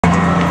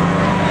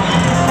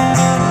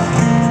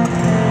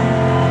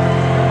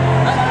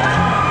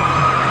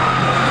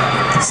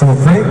So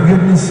thank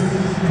goodness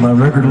my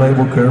record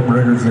label, Curb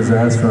Records, has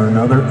asked for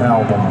another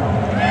album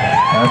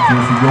after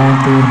if you're going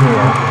through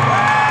hell.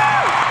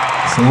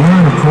 So we're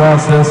in the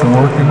process of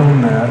working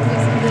on that,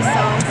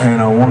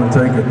 and I want to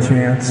take a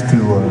chance to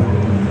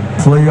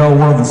play y'all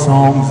one of the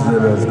songs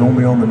that is going to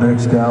be on the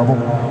next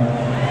album.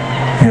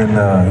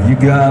 And you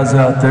guys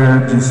out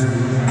there, just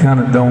kind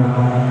of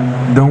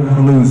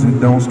don't lose it.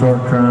 Don't start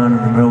crying in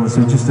the middle of this.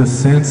 It's just a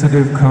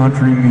sensitive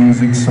country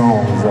music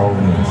song is all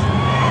it is,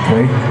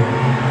 okay?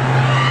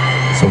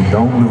 So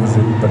don't lose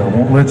it, but I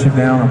won't let you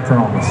down, I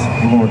promise.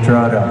 We're going to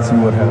try it out, see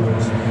what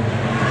happens.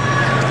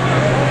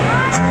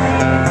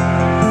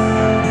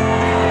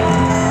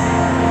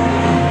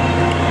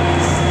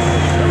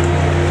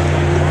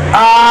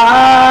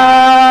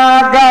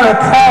 I got a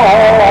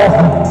call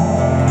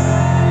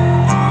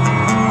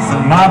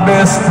from my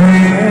best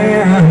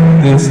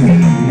friend this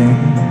evening.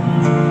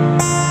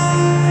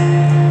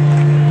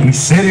 He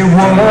said he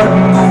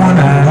wasn't going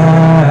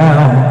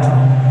out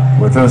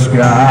with us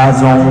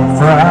guys on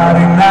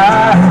Friday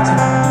night.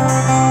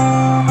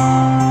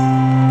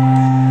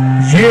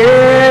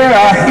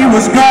 Yeah, he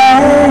was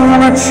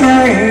gonna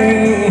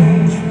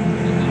change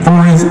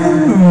for his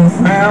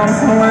newfound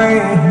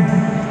flame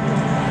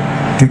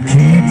to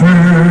keep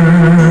her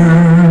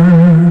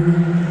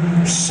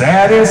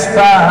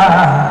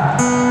satisfied.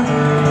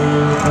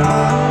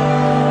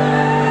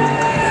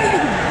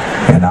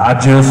 And I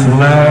just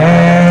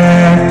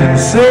laughed and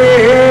said,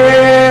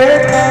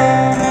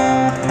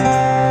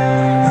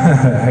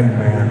 hey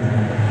man,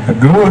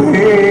 go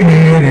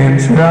ahead and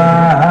try.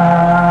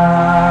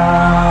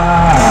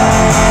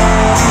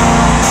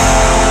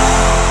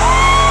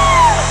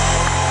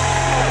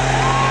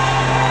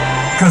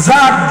 'Cause I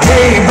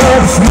gave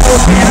up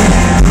smoking,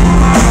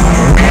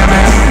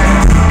 women,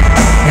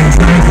 and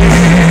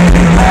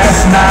drinking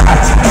last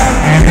night,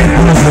 and it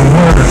was the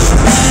worst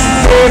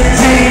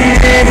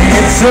 15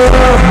 minutes of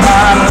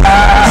my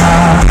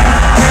life.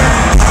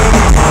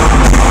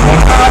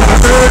 When I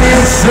heard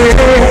him say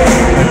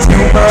that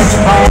too much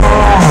fun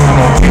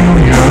will kill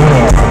you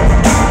up,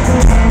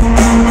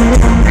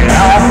 and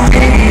I'll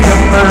be the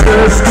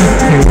first to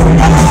tell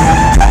you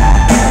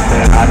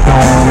that I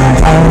don't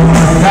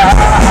wanna die.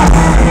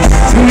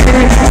 See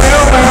a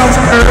 12-ounce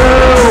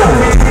girl,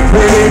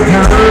 pretty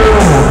girl,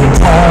 who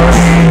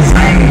parties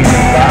ain't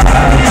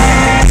alive.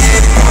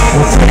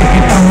 Well, take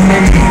it from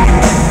me,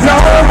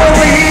 don't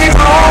believe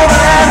all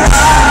that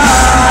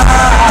lies.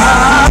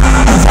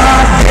 'Cause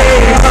I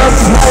gave up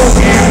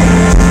smoking,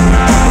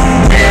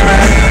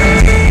 women,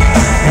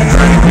 and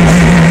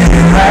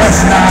drinking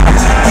last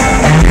night,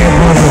 and it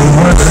was the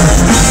worst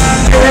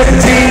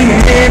 15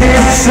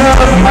 minutes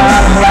of my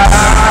life.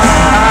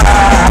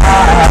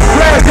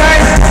 Let's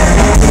dance.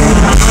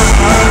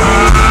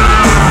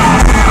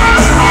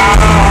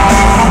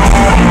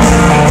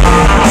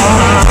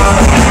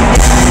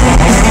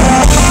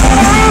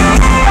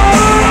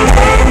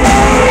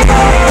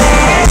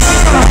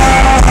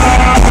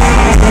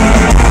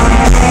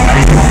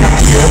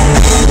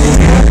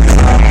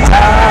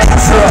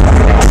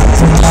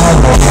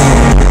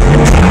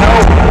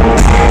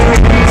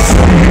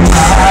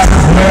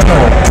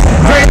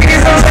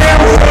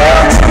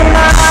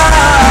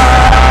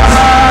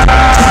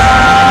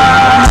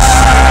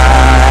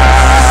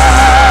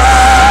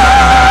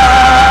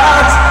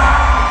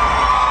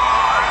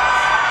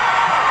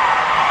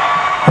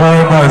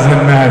 Everybody's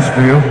in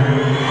Nashville.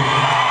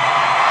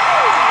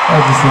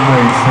 That's just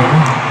amazing.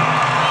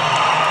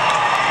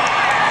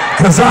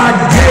 'Cause I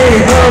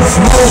gave up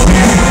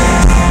smoking,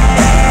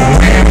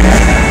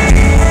 women,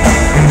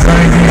 and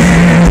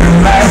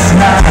drinking last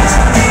night,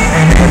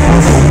 and it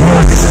was the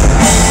worst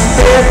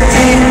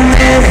 15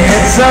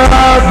 minutes of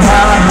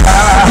my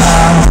life.